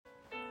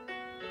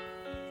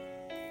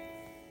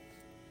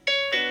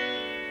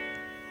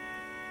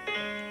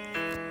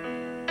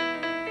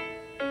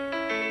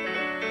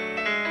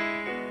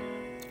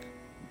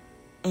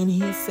And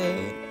he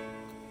said,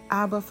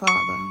 Abba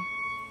Father,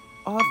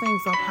 all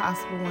things are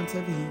possible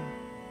unto thee.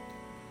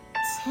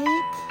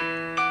 Take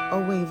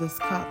away this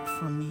cup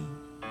from me.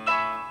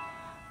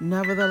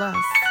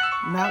 Nevertheless,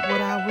 not what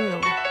I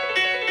will,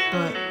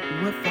 but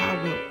what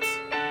thou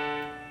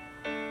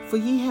wilt. For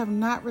ye have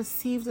not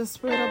received the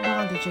spirit of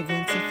bondage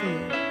again to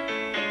fear,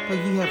 but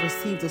ye have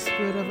received the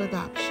spirit of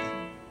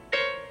adoption,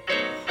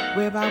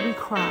 whereby we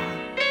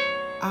cry,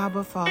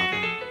 Abba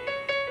Father.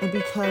 And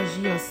because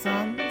ye are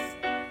sons,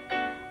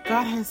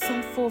 God has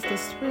sent forth the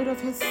Spirit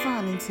of His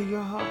Son into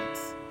your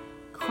hearts,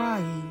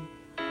 crying,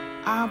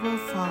 Abba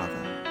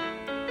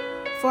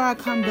Father. For I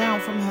come down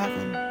from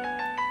heaven,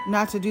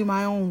 not to do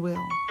my own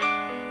will,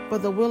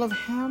 but the will of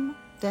Him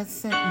that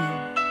sent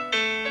me.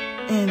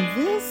 And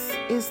this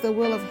is the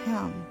will of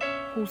Him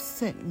who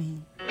sent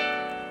me.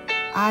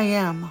 I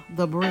am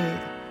the bread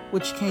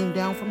which came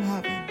down from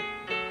heaven.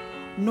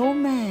 No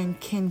man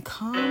can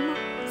come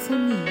to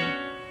me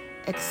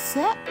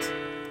except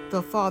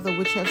the Father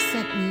which hath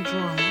sent me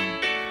draw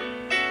him,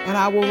 and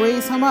I will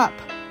raise him up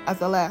at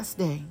the last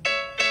day.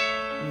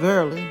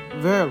 Verily,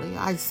 verily,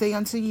 I say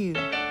unto you,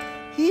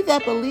 he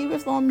that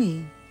believeth on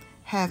me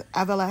hath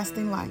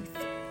everlasting life.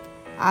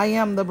 I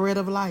am the bread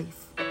of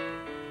life.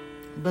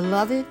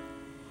 Beloved,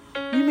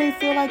 you may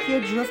feel like you're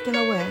drifting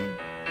away.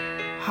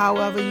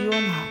 However, you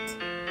are not.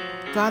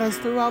 God has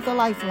threw out the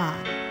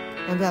lifeline,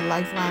 and that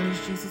lifeline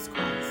is Jesus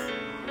Christ.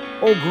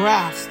 Oh,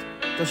 grasp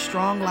the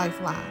strong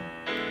lifeline,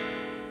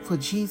 for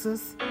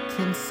Jesus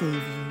can save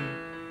you.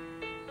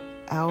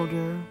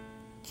 Elder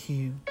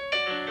Q.